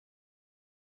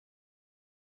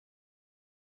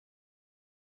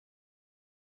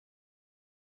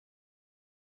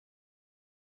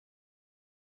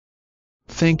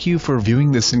Thank you for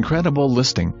viewing this incredible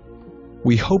listing.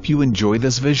 We hope you enjoy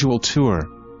this visual tour.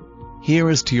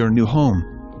 Here is to your new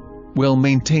home.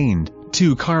 Well-maintained,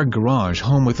 2-car garage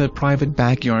home with a private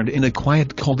backyard in a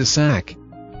quiet cul-de-sac.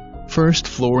 First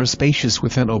floor is spacious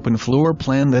with an open floor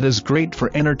plan that is great for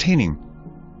entertaining.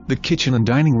 The kitchen and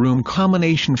dining room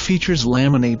combination features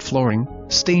laminate flooring,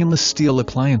 stainless steel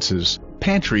appliances,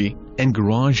 pantry, and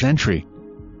garage entry.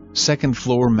 Second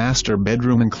floor master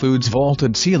bedroom includes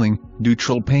vaulted ceiling,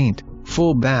 neutral paint,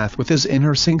 full bath with his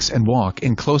inner sinks and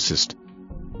walk-in closest.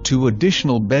 2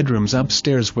 additional bedrooms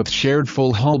upstairs with shared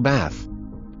full hall bath.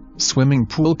 Swimming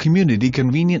pool community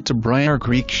convenient to Brier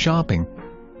Creek shopping,